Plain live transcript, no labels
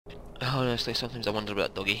Honestly, sometimes I wonder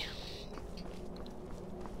about doggy.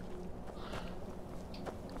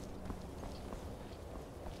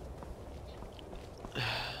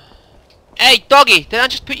 Hey, doggy! Did I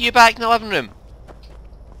just put you back in the living room?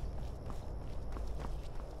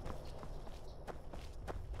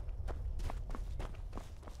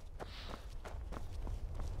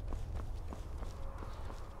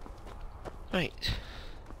 Right.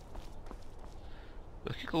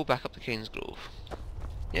 We could go back up to Cain's Grove.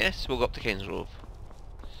 Yes, we'll go up to Cain's Grove.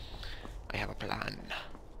 I have a plan.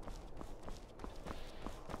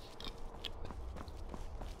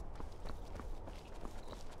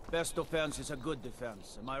 Best defense is a good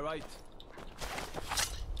defense, am I right?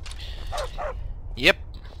 Yep.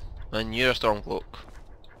 And you're a Stormcloak.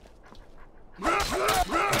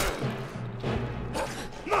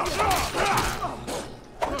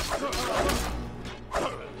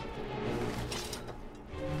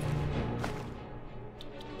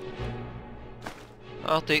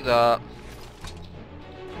 I'll take that.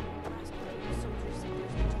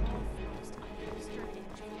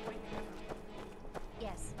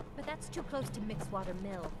 Yes, but that's too close to Mixwater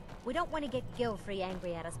Mill. We don't want to get Gilfrey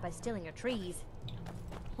angry at us by stealing our trees.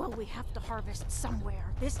 Well, we have to harvest somewhere.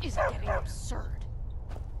 This is getting absurd.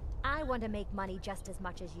 I want to make money just as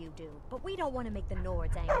much as you do, but we don't want to make the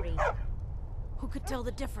Nords angry. Who could tell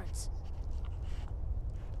the difference?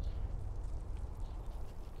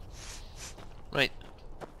 Right.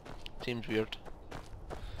 Seems weird.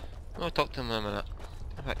 We'll talk to them in a minute.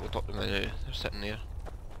 In fact, we'll talk to them now. They're sitting there.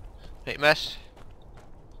 Right, miss?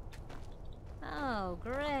 Oh,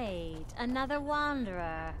 great. Another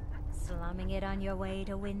wanderer. Slumming it on your way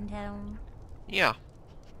to Windhelm? Yeah.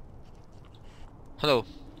 Hello.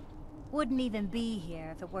 Wouldn't even be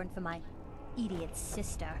here if it weren't for my idiot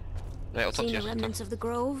sister. Right, I'll talk to Seen you. the remnants of the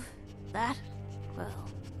grove? That? Well,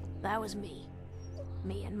 that was me.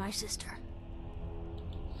 Me and my sister.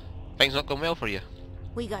 Things not going well for you.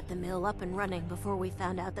 We got the mill up and running before we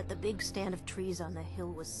found out that the big stand of trees on the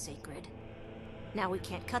hill was sacred. Now we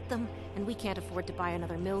can't cut them, and we can't afford to buy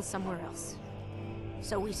another mill somewhere else.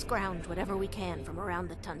 So we scrounge whatever we can from around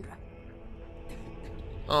the tundra.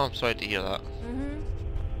 Oh, I'm sorry to hear that. Mm-hmm.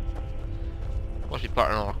 Must be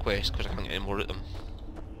part of our quest, because I can't get any more at them.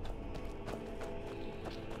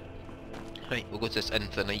 Right, we'll go to this inn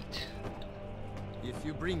for the night. If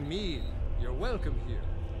you bring meal, you're welcome here.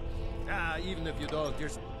 Even if you don't, you're...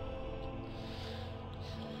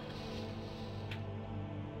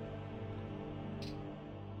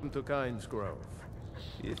 to Cain's Grove.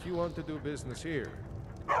 If you want to do business here,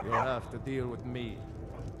 you'll have to deal with me.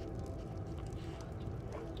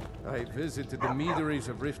 I visited the meaderies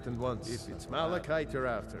of Riften once. If it's malachite you're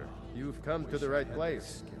after, you've come to the right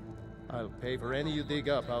place. I'll pay for any you dig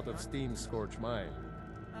up out of Steam-Scorch Mine.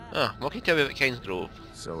 Ah, what can you tell me about Cain's Grove?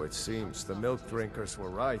 So it seems the milk drinkers were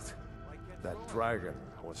right. That dragon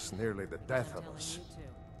was nearly the death of us.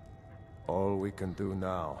 All we can do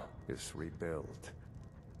now is rebuild.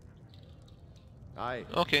 Aye.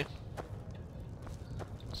 Okay.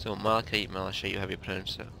 So, malachite, malachite, however you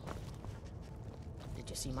pronounce it. Did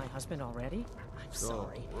you see my husband already? I'm So,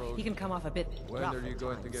 sorry. Rose, He can come off a bit when rough are you at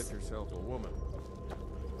going to times. get yourself a woman?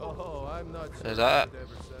 Oh, I'm not sure Is that I'd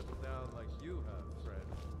ever settle down like you have, friend.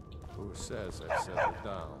 Who says I settled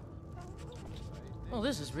down? Well,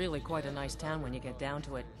 this is really quite a nice town when you get down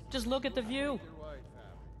to it. Just look at the view.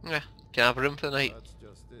 Yeah, can I have a room for the night? That's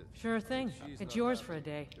just it. Sure thing. She's It's not yours happy. for a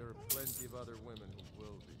day. There are plenty of other women who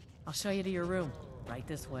will be. I'll show you to your room. Right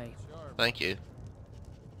this way. Thank you.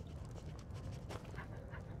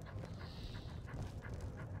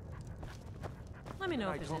 Let me know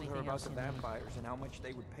I if there's told her anything about else the you need. vampires and how much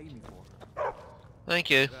they would pay me for. Thank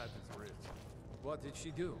you. That is rich. What did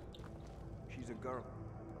she do? She's a girl.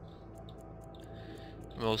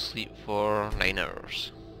 We'll sleep for 9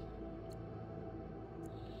 hours.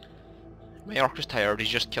 My orc is tired, he's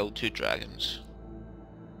just killed 2 dragons.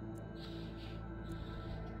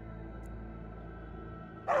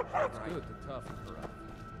 It's good to toughen her up.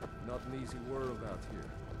 Not an easy world out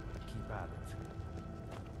here. Keep at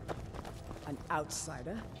it. An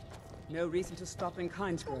outsider? No reason to stop in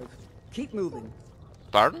Cain's Grove. Keep moving.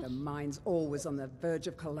 Pardon? The mine's always on the verge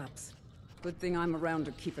of collapse. Good thing I'm around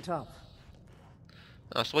to keep it up.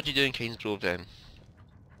 So what do you do in Cain's Grove then?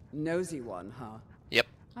 Nosy one, huh? Yep.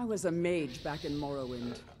 I was a mage back in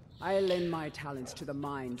Morrowind. I lend my talents to the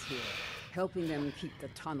mines here, helping them keep the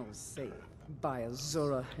tunnels safe. By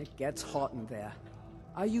Azura, it gets hot in there.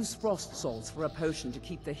 I use frost salts for a potion to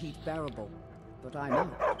keep the heat bearable, but I'm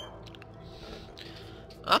out.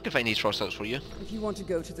 I can find these frost salts for you. If you want to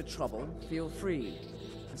go to the trouble, feel free.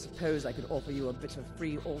 I suppose I could offer you a bit of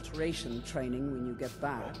free alteration training when you get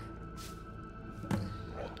back.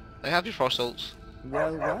 I have your frost salts.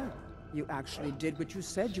 Well, well. You actually did what you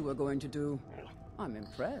said you were going to do. I'm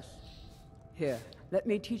impressed. Here, let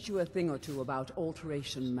me teach you a thing or two about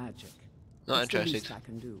alteration magic. Not It's the interested. least I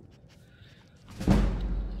can do.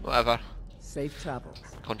 Whatever. Safe travels.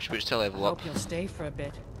 Contributes to I level up. hope you'll stay for a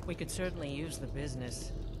bit. We could certainly use the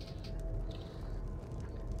business.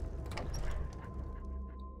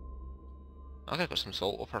 I could have got some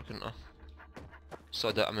salt off her, couldn't I?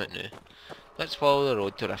 So that I'm out now. Let's follow the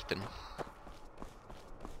road to Riften.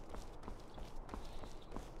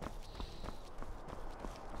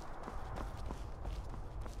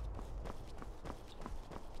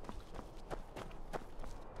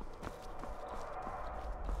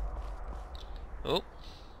 Oh.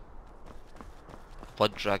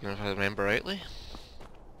 Blood dragon if I remember rightly.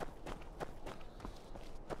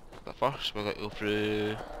 But first we've got to go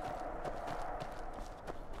through...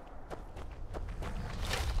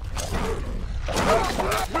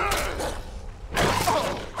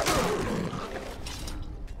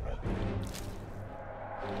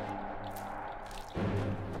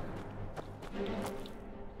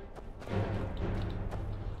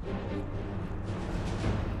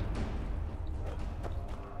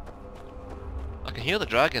 I can hear the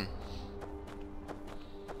dragon.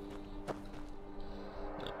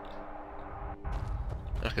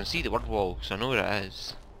 I can see the word wall, so I know where it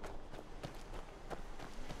is.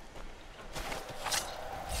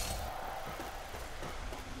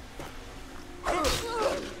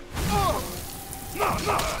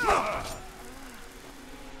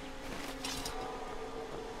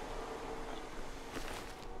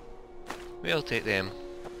 We'll take them.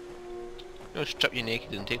 We'll strip you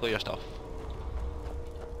naked and take all your stuff.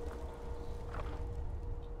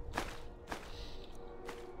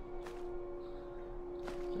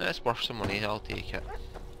 That's worth some money, I'll take it.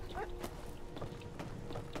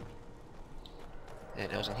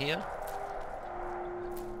 Anything else in here?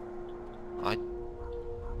 I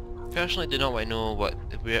personally do not want to know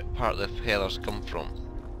where part of the feathers come from.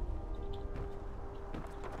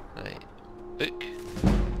 Right, book.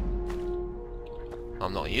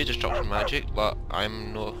 I'm not used to destruction magic, but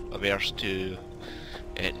I'm not averse to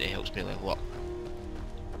anything that helps me level up.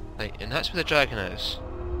 Right, and that's where the dragon is.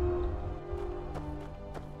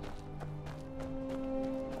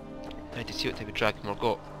 I need to see what type of dragon we've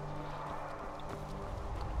got.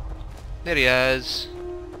 There he is.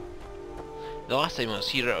 The last time I was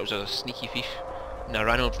here I was a sneaky thief and I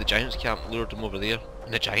ran over to the giant's camp, lured him over there,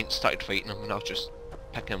 and the giants started fighting him and I was just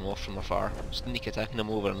picking him off from afar, sneak attacking him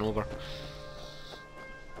over and over.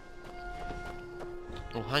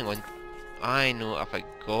 Oh, hang on. I know if I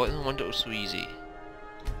got it, no wonder it was so easy.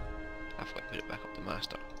 I forgot to put it back up to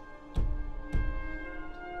master.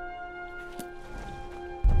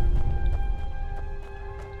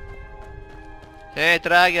 Hey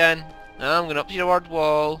dragon! I'm going up to your word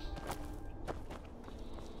wall.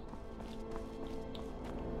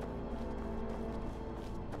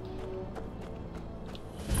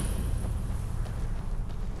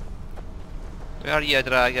 Where are you,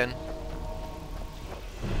 dragon?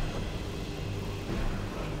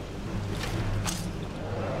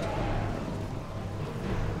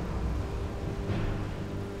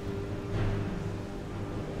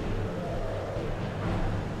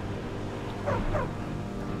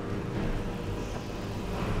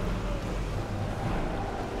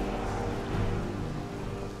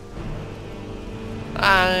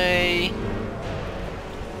 Hi.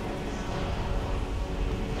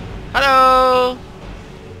 Hello.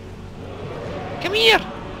 Come here.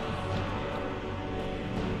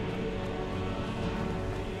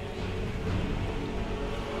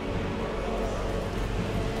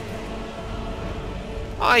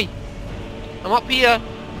 Hi. I'm up here.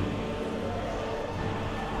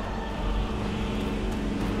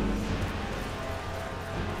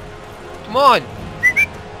 Come on.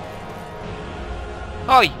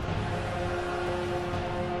 Hi!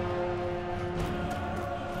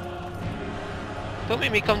 Don't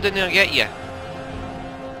make me come down there and get you.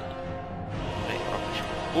 Right,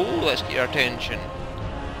 oh, let's get your attention.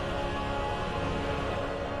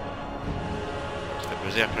 Let's put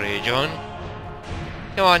Berserker Age on.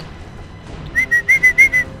 Come on.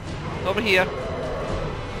 Over here.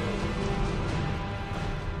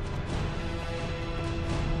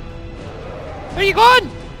 Where are you going?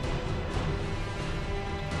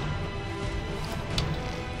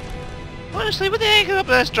 Honestly, what the heck is up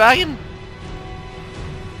with this dragon?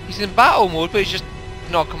 He's in battle mode, but he's just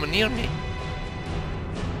not coming near me.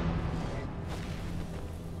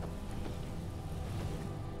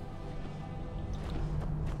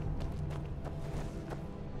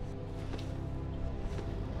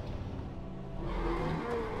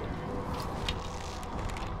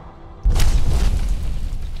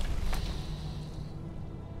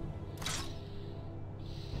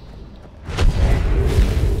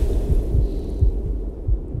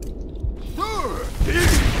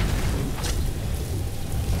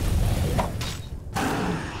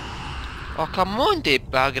 Oh, come on, Dave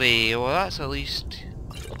Baggery. Well, that's at least...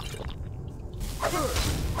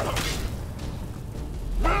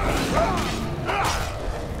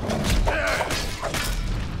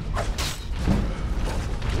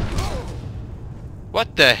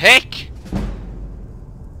 What the heck?